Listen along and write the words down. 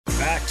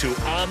back to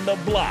On the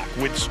Block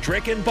with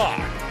Strick and Bach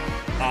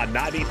on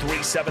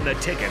 93.7 The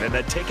Ticket and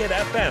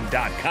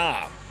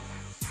theticketfm.com.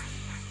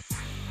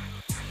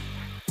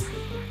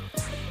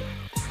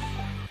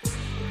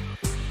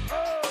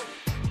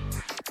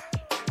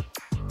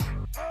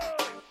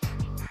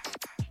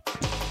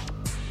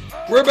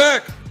 We're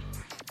back.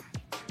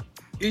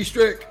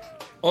 Strick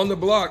on the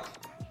Block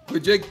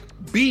with Jake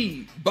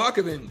B.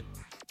 Bakoven.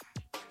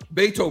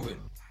 Beethoven.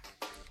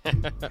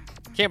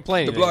 Can't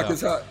play anything. The block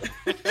is hot.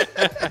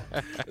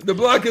 The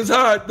block is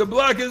hot. The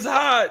block is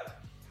hot.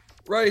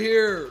 Right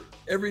here,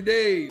 every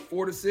day,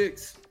 4 to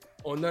 6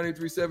 on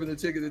 93.7 The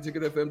Ticket,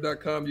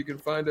 theticketfm.com. You can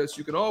find us.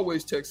 You can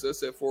always text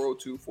us at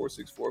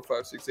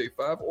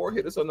 402-464-5685 or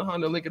hit us on the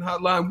Honda Lincoln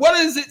hotline. What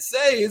does it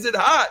say? Is it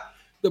hot?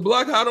 The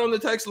block hot on the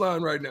text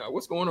line right now.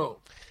 What's going on?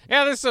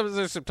 Yeah, there's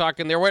some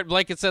talk in there. Wet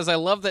Blanket says, I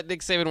love that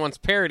Nick Saban wants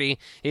parity.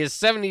 He is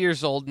 70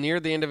 years old,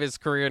 near the end of his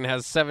career, and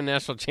has 7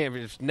 national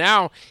championships.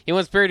 Now he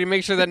wants parity to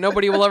make sure that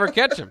nobody will ever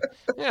catch him.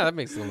 Yeah, that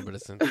makes a little bit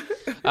of sense.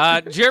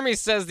 Jeremy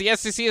says, the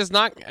SEC is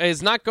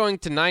not going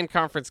to 9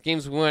 conference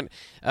games. We want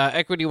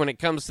equity when it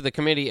comes to the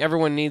committee.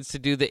 Everyone needs to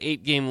do the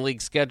 8-game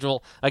league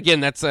schedule.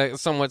 Again, that's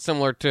somewhat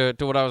similar to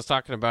what I was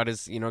talking about,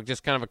 is,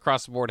 just kind of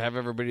across the board, have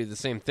everybody do the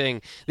same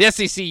thing. The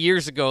SEC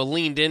years ago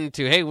leaned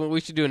into, hey, we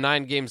should do a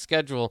 9-game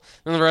schedule.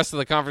 And the rest of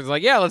the conference is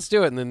like, yeah, let's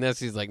do it. And then the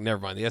SEC is like, never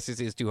mind. The SEC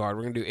is too hard.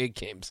 We're going to do 8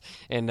 games.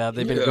 And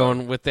they've been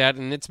going with that,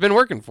 and it's been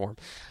working for them.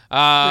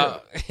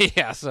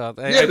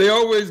 They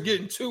always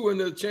getting 2 in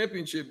the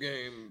championship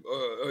game,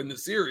 in the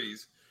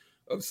series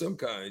of some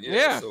kind.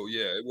 So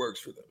it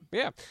works for them.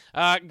 Yeah.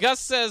 Gus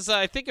says,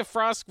 I think if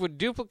Frost would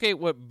duplicate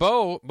what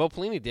Bo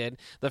Pelini did,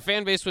 the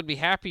fan base would be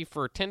happy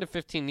for 10 to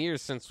 15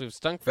 years since we've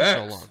stunk for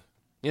so long.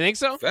 You think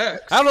so?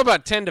 Facts. I don't know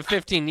about 10 to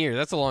 15 years.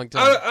 That's a long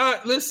time.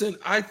 Listen,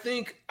 I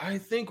think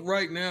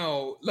right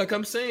now, like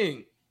I'm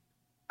saying,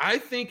 I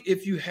think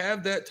if you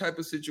have that type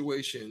of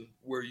situation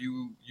where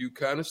you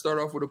kind of start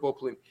off with a Bo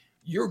Pelini,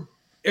 you're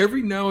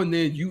every now and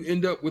then you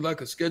end up with like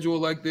a schedule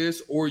like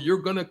this, or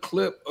you're going to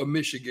clip a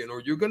Michigan,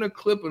 or you're going to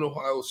clip an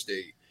Ohio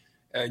State,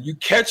 and you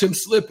catch them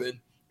slipping,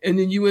 and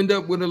then you end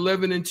up with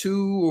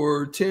 11-2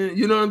 or 10,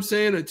 you know what I'm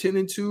saying? A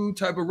 10-2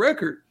 type of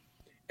record.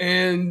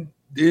 And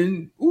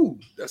then,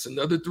 that's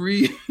another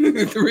 3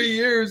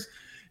 years.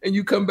 And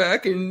you come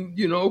back and,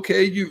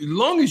 as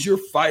long as you're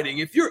fighting,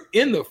 if you're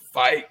in the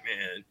fight,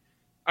 man,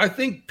 I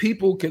think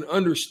people can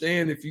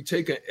understand if you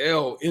take an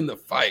L in the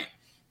fight,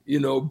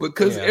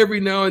 because every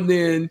now and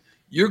then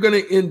you're going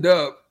to end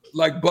up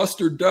like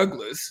Buster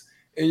Douglas,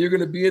 and you're going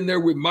to be in there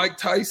with Mike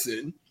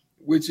Tyson,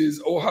 which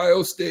is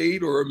Ohio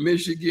State or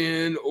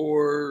Michigan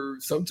or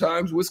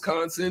sometimes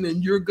Wisconsin,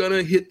 and you're going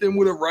to hit them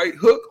with a right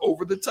hook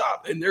over the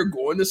top, and they're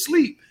going to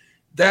sleep.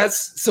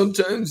 That's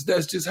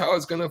just how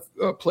it's going to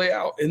play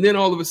out. And then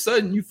all of a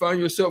sudden you find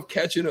yourself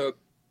catching a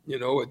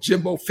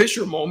Jimbo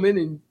Fisher moment,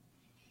 and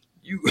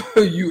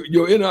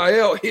your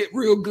NIL hit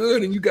real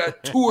good, and you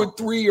got 2 or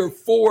 3 or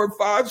 4 or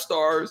 5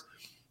 stars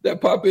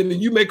that pop in,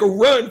 and you make a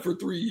run for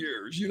 3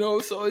 years,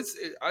 So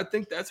I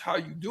think that's how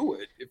you do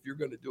it if you're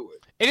going to do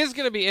it. It is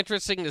going to be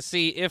interesting to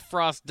see if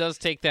Frost does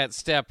take that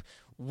step.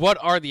 What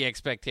are the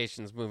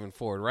expectations moving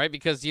forward, right?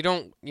 Because you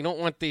don't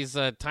want these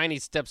tiny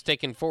steps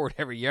taken forward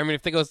every year. I mean,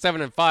 if they go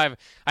 7-5,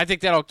 I think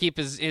that'll keep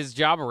his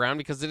job around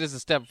because it is a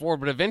step forward.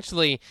 But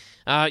eventually,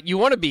 you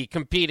want to be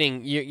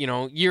competing,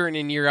 year in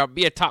and year out,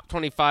 be a top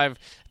 25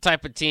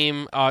 type of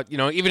team,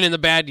 even in the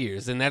bad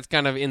years. And that's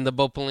kind of in the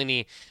Bo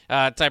Pelini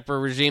type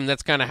of regime.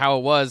 That's kind of how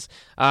it was.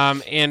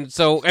 And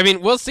so, I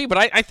mean, we'll see. But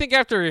I think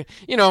after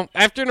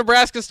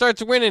Nebraska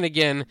starts winning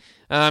again,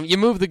 you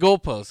move the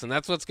goalposts, and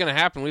that's what's going to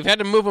happen. We've had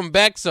to move them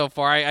back so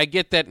far. I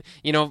get that,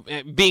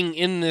 being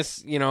in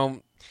this,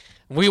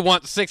 we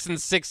want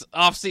 6-6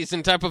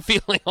 offseason type of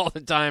feeling all the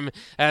time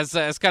has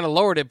kind of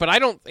lowered it. But I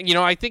don't,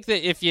 I think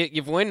that if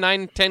you win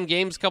 9-10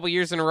 games a couple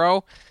years in a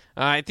row,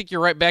 I think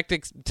you're right back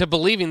to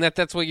believing that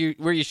that's where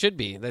you should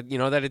be. That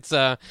that it's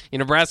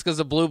Nebraska's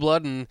a blue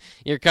blood, and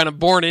you're kind of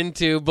born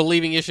into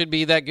believing you should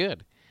be that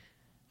good.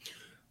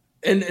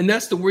 And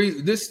that's the way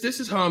this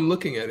is how I'm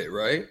looking at it,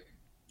 right?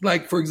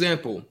 Like, for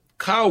example,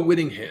 Kyle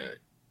Whittingham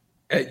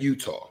at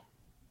Utah.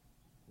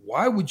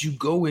 Why would you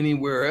go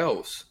anywhere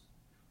else?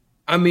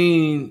 I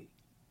mean,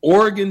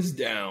 Oregon's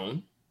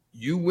down.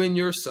 You win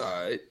your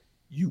side.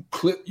 You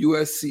clip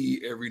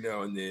USC every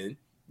now and then.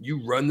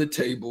 You run the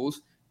tables,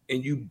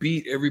 and you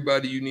beat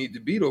everybody you need to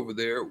beat over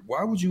there.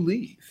 Why would you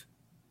leave?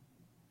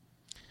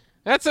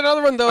 That's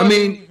another one, though. I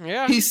mean,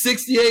 he's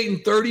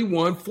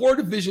 68-31, 4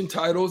 division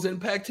titles,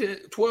 and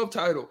Pac-12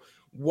 title.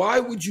 Why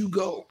would you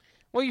go?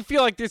 Well, you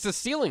feel like there's a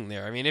ceiling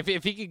there. I mean, if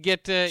he could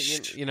get a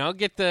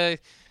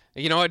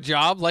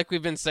job like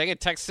we've been saying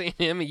at Texas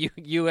A&M,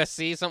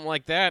 USC, something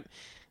like that,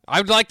 I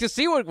would like to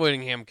see what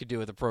Whittingham could do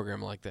with a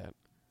program like that.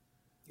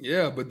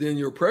 Yeah, but then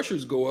your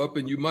pressures go up,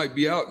 and you might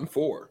be out in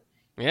 4.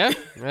 Yeah,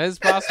 that is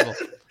possible.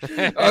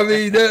 I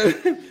mean,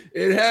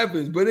 it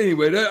happens. But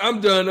anyway,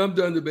 I'm done. I'm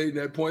done debating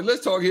that point.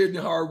 Let's talk Hitting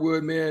the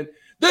Hardwood, man.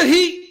 The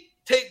Heat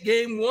take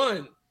game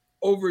 1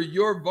 over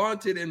your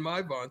vaunted and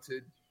my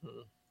vaunted.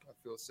 I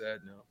feel sad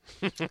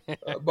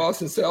now.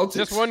 Boston Celtics.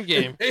 Just one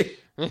game.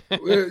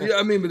 Yeah,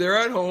 I mean, but they're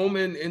at home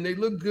and they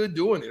look good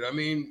doing it. I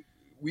mean,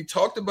 we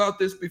talked about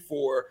this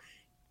before.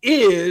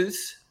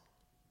 Is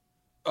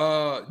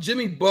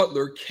Jimmy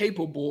Butler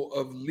capable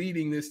of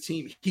leading this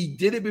team? He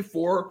did it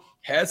before,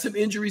 had some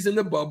injuries in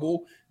the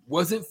bubble,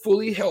 wasn't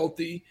fully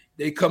healthy.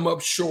 They come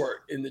up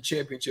short in the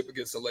championship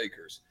against the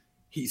Lakers.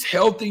 He's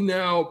healthy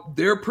now.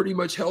 They're pretty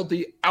much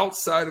healthy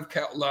outside of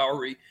Kyle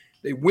Lowry.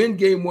 They win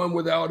game one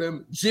without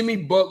him. Jimmy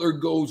Butler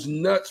goes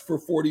nuts for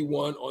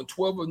 41 on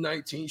 12 of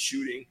 19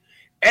 shooting,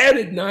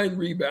 added 9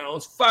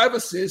 rebounds, 5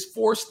 assists,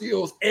 4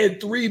 steals,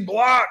 and 3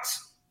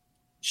 blocks,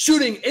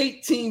 shooting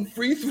 18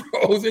 free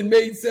throws and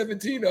made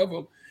 17 of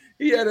them.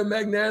 He had a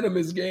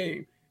magnanimous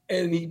game,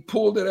 and he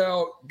pulled it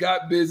out,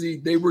 got busy.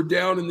 They were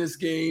down in this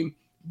game,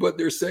 but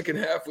their second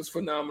half was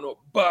phenomenal.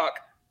 Bach,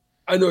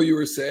 I know you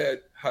were sad.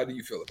 How do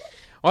you feel about it?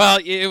 Well,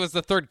 it was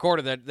the third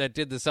quarter that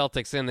did the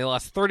Celtics in. They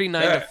lost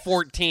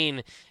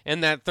 39-14 in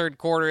that third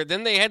quarter.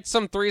 Then they had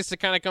some threes to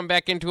kind of come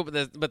back into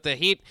it, but the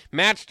Heat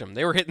matched them.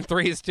 They were hitting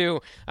threes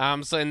too.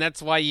 And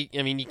that's why you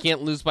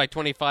can't lose by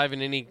 25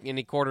 in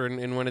any quarter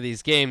in one of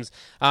these games.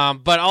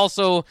 But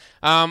also,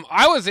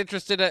 I was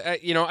interested.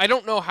 I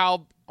don't know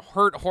how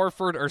hurt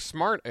Horford or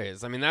Smart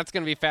is. I mean, that's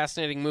going to be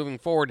fascinating moving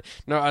forward.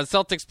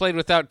 Celtics played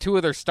without 2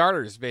 of their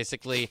starters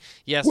basically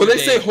yesterday. Well,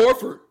 they say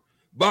Horford.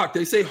 Bach,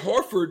 they say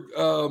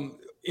Horford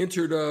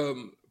entered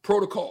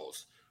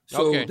protocols,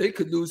 so they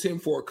could lose him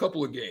for a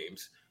couple of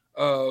games.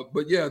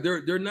 But yeah,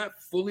 they're not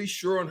fully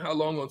sure on how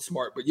long on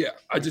Smart. But yeah,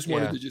 I just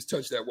wanted to just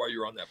touch that while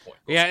you're on that point.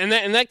 Yeah, and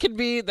that could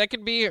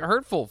be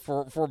hurtful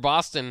for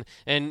Boston.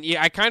 And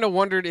yeah, I kind of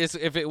wondered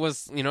if it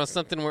was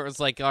something where it was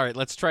like, all right,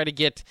 let's try to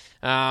get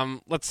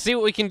let's see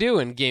what we can do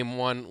in game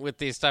one with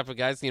these type of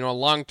guys. A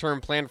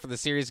long-term plan for the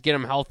series, get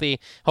them healthy,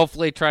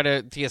 hopefully try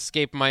to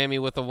escape Miami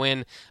with a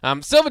win.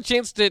 Still have a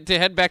chance to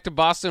head back to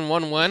Boston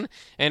 1-1.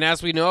 And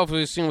as we know, if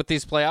we've seen with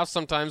these playoffs,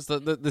 sometimes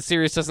the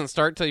series doesn't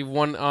start till you've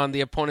won on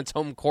the opponent's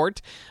home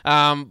court.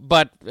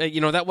 But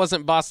that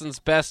wasn't Boston's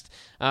best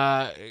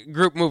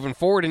group moving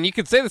forward. And you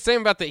could say the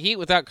same about the Heat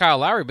without Kyle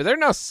Lowry, but they're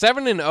now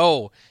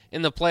 7-0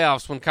 in the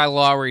playoffs when Kyle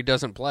Lowry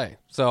doesn't play.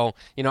 So,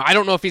 I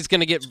don't know if he's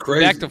going to get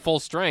back to full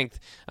strength,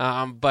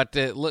 but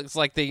it looks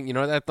like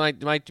that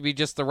might be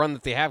just the run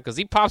that they have because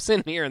he pops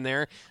in here and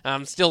there,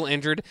 still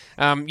injured.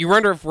 You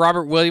wonder if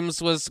Robert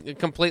Williams was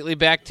completely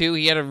back too.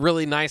 He had a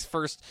really nice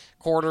first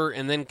quarter,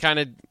 and then kind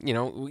of,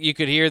 you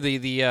could hear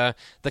the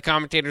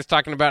commentators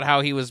talking about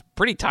how he was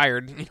pretty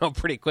tired,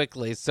 pretty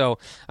quickly. So,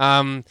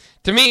 to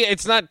me,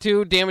 it's not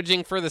too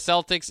damaging for the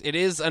Celtics. It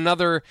is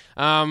another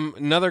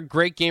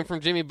great game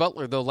from Jimmy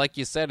Butler, though. Like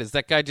you said, is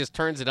that guy just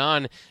turns it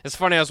on. It's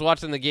funny. I was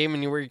watching the game,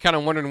 and you were kind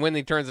of wondering when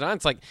he turns it on.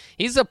 It's like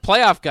he's a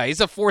playoff guy. He's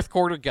a fourth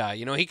quarter guy.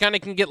 He kind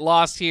of can get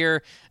lost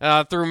here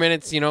through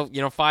minutes.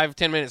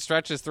 5-10 minute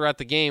stretches throughout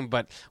the game,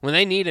 but when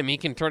they need him, he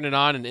can turn it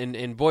on.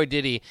 And boy,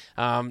 did he.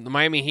 The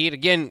Miami Heat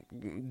again.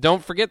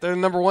 Don't forget they're the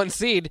number 1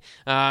 seed.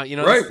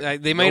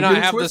 Right. They may not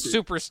have the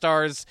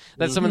superstars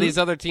that some of these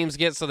other teams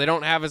get, so they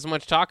don't have as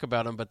much talk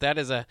about them. But that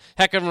is a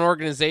heck of an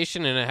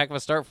organization and a heck of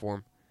a start for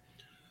them.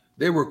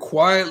 They were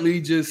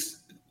quietly just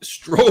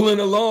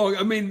strolling along.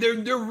 I mean,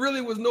 there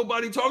really was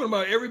nobody talking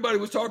about it. Everybody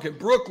was talking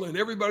Brooklyn.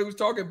 Everybody was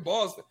talking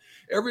Boston.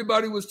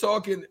 Everybody was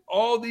talking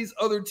all these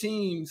other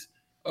teams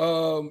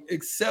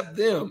except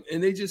them.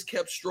 And they just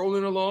kept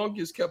strolling along,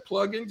 just kept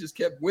plugging, just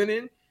kept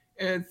winning,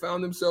 and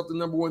found themselves the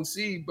number 1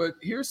 seed. But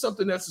here's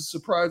something that's a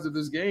surprise of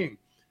this game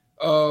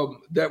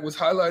that was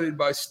highlighted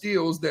by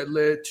steals that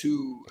led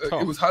to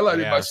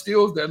by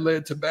steals that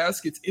led to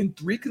baskets in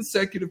 3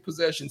 consecutive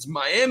possessions.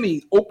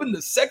 Miami opened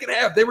the second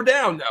half. They were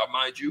down now,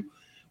 mind you,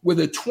 with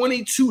a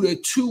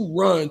 22-2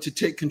 run to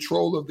take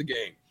control of the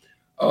game.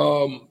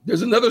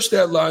 There's another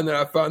stat line that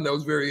I found that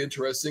was very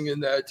interesting in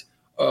that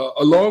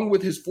along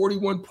with his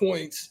 41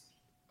 points,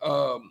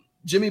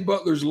 Jimmy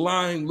Butler's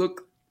line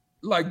looked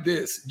like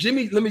this. Let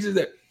me say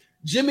that.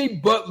 Jimmy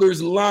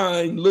Butler's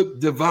line looked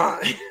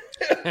divine.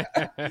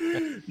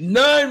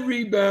 9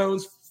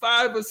 rebounds,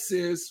 5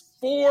 assists,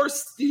 4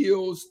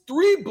 steals,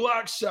 3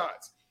 block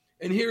shots.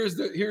 And here's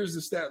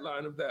the stat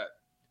line of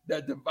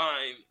that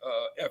divine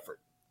effort.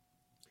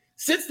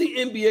 Since the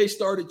NBA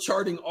started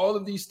charting all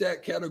of these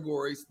stat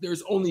categories,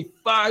 there's only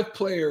 5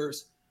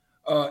 players,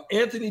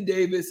 Anthony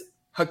Davis,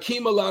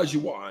 Hakeem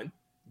Olajuwon,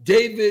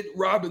 David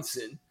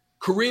Robinson,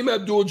 Kareem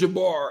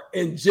Abdul-Jabbar,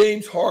 and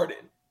James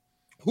Harden,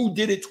 who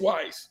did it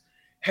twice,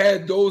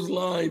 had those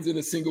lines in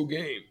a single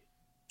game.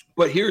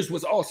 But here's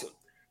what's awesome.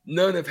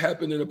 None have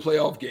happened in a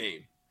playoff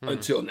game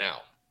until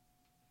now.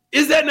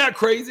 Is that not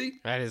crazy?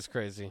 That is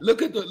crazy.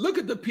 Look at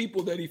the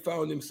people that he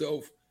found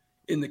himself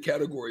in the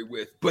category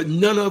with, but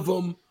none of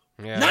them,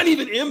 not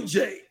even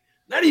MJ,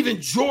 not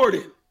even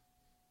Jordan,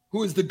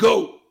 who is the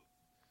GOAT,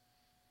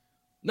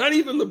 not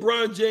even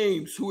LeBron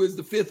James, who is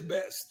the 5th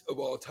best of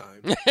all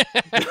time.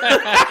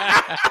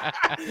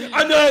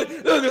 I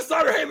know the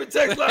Sutter Heyman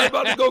text line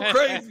about to go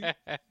crazy.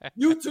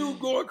 YouTube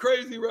going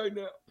crazy right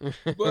now.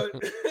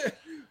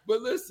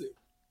 But listen,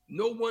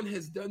 No one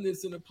has done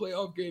this in a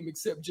playoff game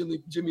except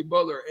Jimmy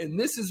Butler. And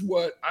this is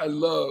what I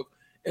love.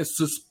 And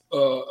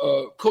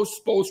Coach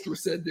Spoelstra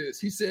said this.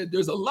 He said,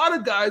 there's a lot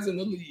of guys in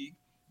the league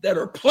that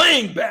are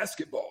playing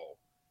basketball.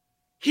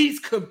 He's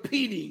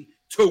competing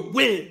to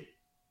win.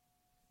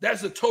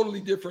 That's a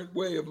totally different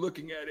way of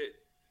looking at it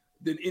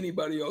than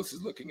anybody else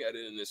is looking at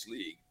it in this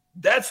league.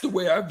 That's the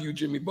way I view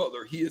Jimmy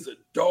Butler. He is a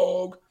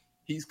dog.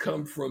 He's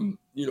come from,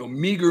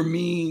 meager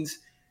means,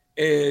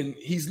 and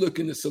he's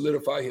looking to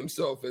solidify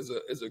himself as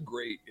a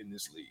great in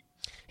this league.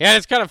 Yeah,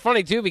 it's kind of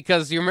funny, too,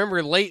 because you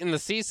remember late in the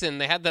season,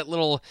 they had that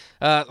little,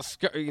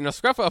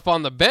 scruff up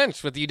on the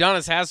bench with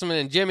Udonis Haslem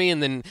and Jimmy,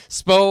 and then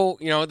Spo,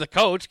 the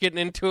coach, getting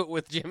into it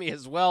with Jimmy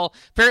as well.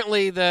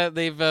 Apparently,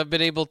 they've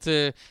been able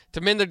to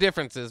mend their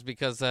differences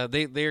because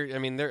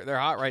they're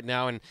hot right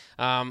now. And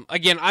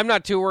again, I'm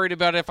not too worried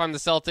about it if I'm the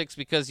Celtics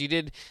because you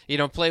did,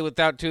 play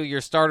without two of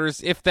your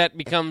starters. If that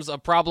becomes a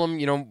problem,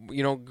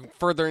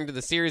 further into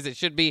the series, it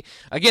should be.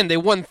 Again, they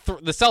won.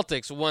 The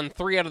Celtics won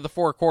 3 out of the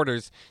 4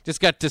 quarters.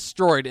 Just got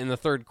destroyed in the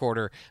third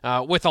quarter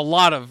with a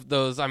lot of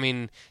those,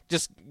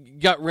 just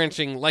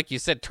gut-wrenching, like you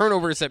said,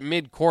 turnovers at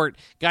mid-court.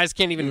 Guys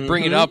can't even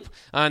bring it up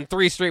on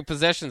 3 straight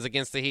possessions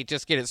against the Heat.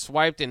 Just get it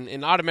swiped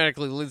and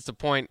automatically leads to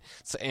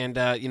points and,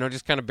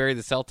 just kind of bury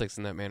the Celtics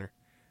in that manner.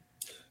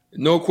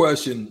 No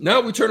question.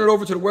 Now we turn it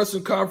over to the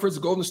Western Conference,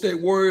 the Golden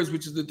State Warriors,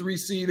 which is the 3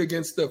 seed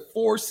against the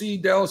 4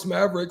 seed Dallas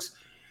Mavericks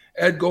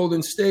at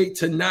Golden State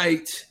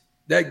tonight.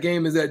 That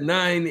game is at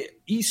 9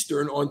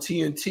 Eastern on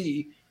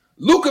TNT.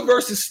 Luka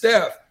versus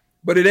Steph.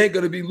 But it ain't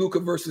going to be Luka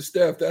versus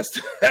Steph. That's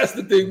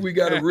the thing we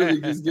got to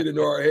really just get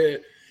into our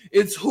head.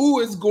 It's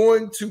who is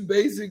going to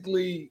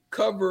basically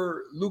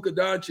cover Luka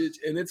Doncic,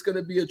 and it's going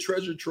to be a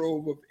treasure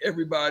trove of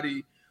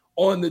everybody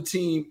on the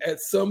team at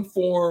some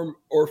form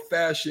or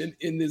fashion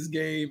in this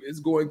game is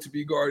going to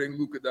be guarding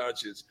Luka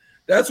Doncic.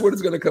 That's what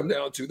it's going to come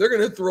down to. They're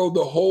going to throw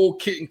the whole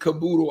kit and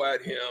caboodle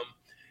at him.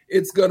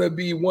 It's going to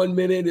be 1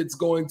 minute. It's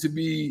going to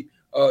be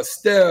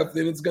Steph.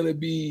 Then it's going to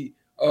be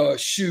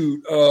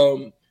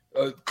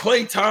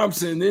Klay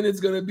Thompson, then it's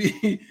going to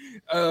be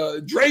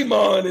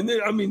Draymond, and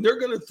then, they're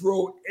going to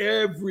throw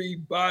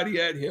everybody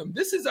at him.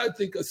 This is, I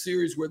think, a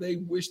series where they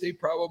wish they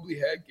probably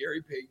had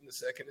Gary Payton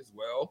II as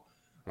well,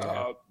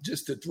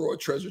 just to throw a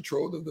treasure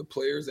trove of the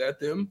players at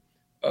them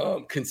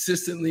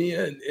consistently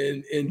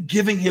and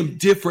giving him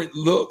different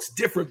looks,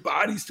 different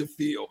bodies to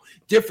feel,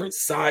 different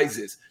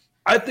sizes.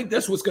 I think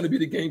that's what's going to be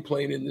the game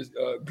plan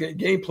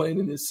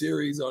in this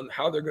series on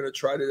how they're going to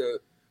try to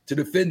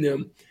defend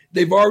them.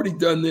 They've already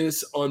done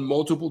this on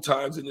multiple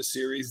times in the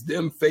series,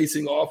 them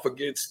facing off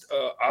against,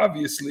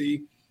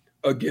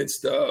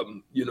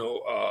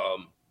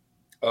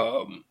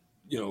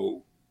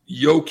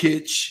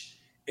 Jokic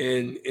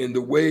and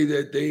the way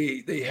that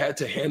they had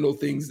to handle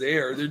things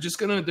there. They're just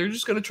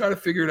gonna try to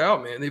figure it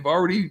out, man. They've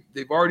already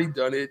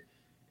done it,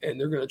 and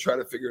they're gonna try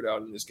to figure it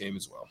out in this game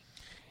as well.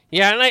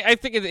 Yeah, and I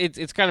think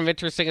it's kind of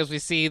interesting as we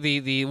see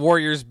the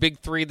Warriors' big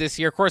 3 this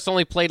year. Of course,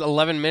 only played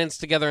 11 minutes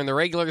together in the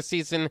regular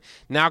season,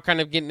 now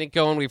kind of getting it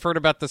going. We've heard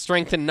about the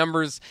strength in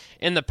numbers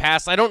in the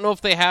past. I don't know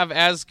if they have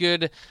as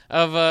good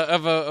of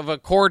a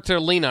core to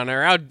lean on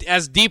or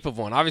as deep of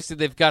one. Obviously,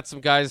 they've got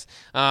some guys,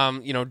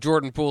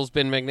 Jordan Poole's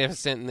been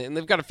magnificent, and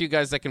they've got a few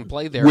guys that can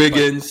play there.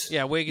 Wiggins.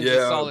 Wiggins is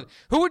solid.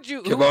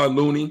 Kevon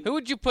Looney. Who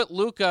would you put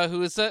Luka,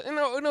 who is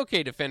an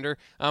okay defender,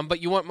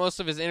 but you want most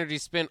of his energy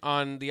spent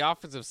on the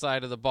offensive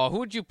side of the ball? Who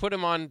would you put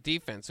him on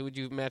defense? Who would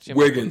you match him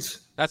Wiggins.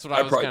 With? That's what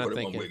I was kind of thinking.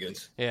 I'd probably put him on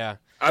Wiggins. Yeah.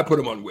 I put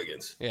him on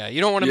Wiggins. Yeah,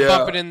 you don't want him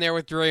bumping in there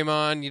with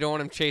Draymond. You don't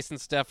want him chasing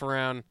Steph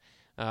around.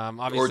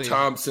 Obviously, or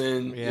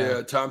Thompson.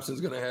 Yeah, Thompson's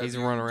going to have. He's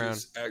run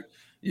around.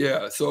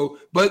 So,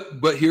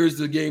 but here's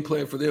the game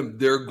plan for them.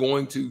 They're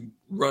going to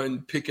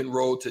run pick and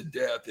roll to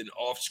death and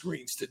off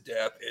screens to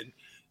death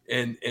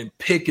and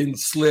pick and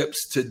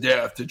slips to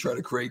death to try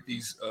to create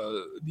these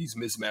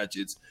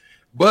mismatches.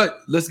 But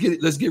let's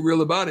get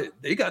real about it.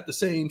 They got the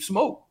same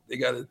smoke they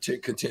got to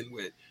contend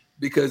with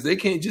because they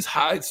can't just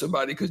hide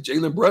somebody because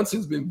Jalen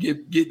Brunson's been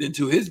getting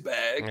into his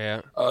bag.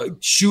 Yeah.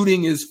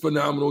 Shooting is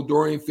phenomenal.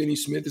 Dorian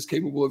Finney-Smith is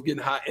capable of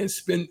getting hot. And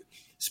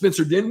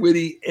Spencer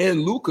Dinwiddie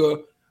and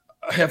Luka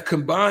have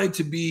combined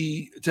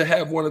to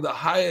have one of the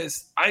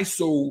highest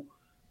ISO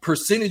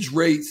percentage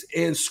rates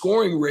and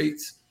scoring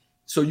rates.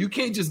 So you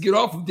can't just get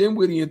off of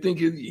Dinwiddie and think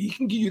he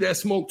can give you that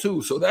smoke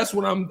too. So that's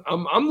what I'm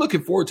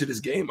looking forward to this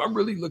game. I'm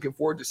really looking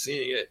forward to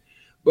seeing it.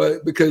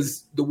 But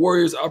because the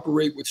Warriors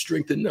operate with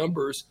strength in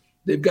numbers,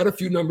 they've got a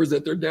few numbers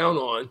that they're down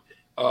on.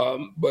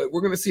 But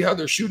we're going to see how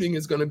their shooting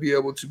is going to be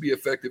able to be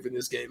effective in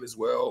this game as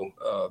well,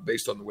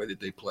 based on the way that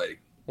they play.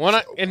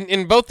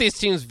 In both these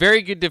teams,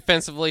 very good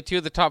defensively, 2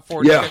 of the top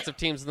 4 defensive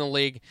teams in the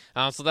league,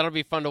 so that'll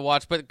be fun to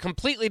watch, but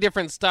completely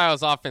different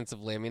styles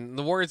offensively.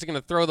 The Warriors are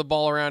going to throw the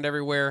ball around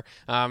everywhere,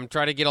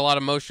 try to get a lot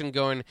of motion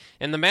going,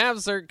 and the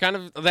Mavs are kind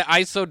of the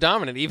ISO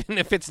dominant, even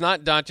if it's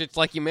not Doncic,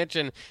 like you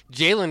mentioned,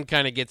 Jalen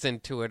kind of gets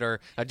into it, or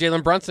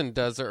Jalen Brunson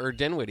does, or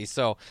Dinwiddie,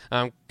 so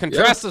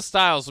contrast the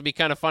styles will be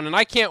kind of fun, and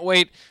I can't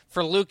wait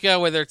for Luka,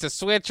 whether it's a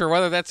switch or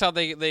whether that's how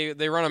they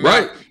run them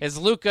out, is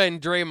Luka and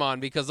Draymond,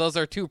 because those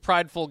are 2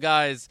 prideful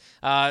guys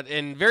guys,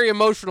 and very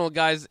emotional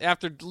guys.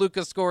 After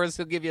Luka scores,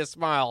 he'll give you a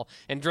smile.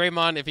 And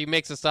Draymond, if he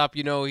makes a stop,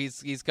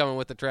 he's coming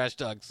with the trash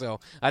talk. So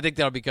I think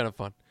that'll be kind of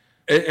fun.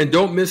 And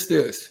don't miss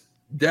this.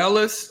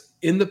 Dallas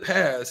in the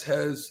past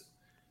has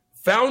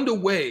found a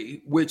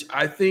way, which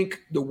I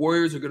think the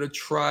Warriors are going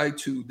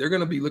to they're going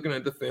to be looking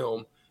at the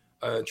film,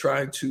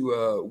 trying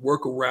to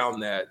work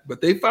around that.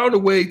 But they found a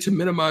way to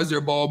minimize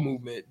their ball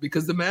movement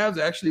because the Mavs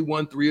actually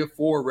won 3 of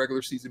 4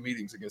 regular season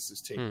meetings against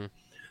this team.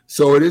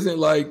 So it isn't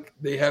like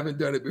they haven't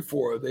done it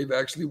before. They've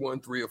actually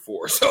won 3 of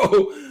 4.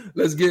 So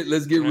let's get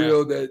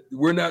real that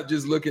we're not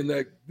just looking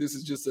at this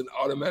is just an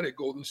automatic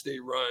Golden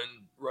State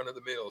run of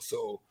the mill.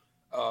 So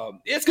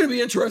it's going to be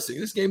interesting.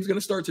 This game's going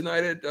to start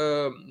tonight at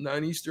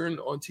 9 Eastern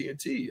on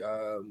TNT.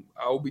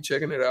 I will be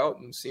checking it out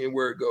and seeing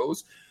where it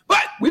goes.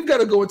 But we've got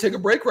to go and take a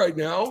break right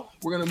now.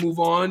 We're going to move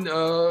on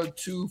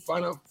to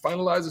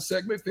finalize the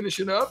segment, finish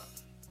it up.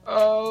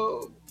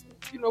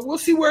 We'll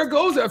see where it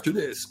goes after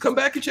this. Come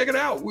back and check it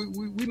out.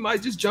 We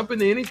might just jump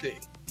into anything.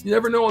 You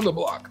never know on the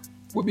block.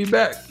 We'll be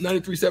back.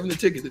 93.7 The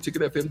Ticket,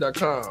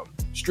 theticketfm.com.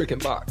 Strick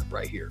and Bach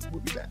right here.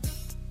 We'll be back.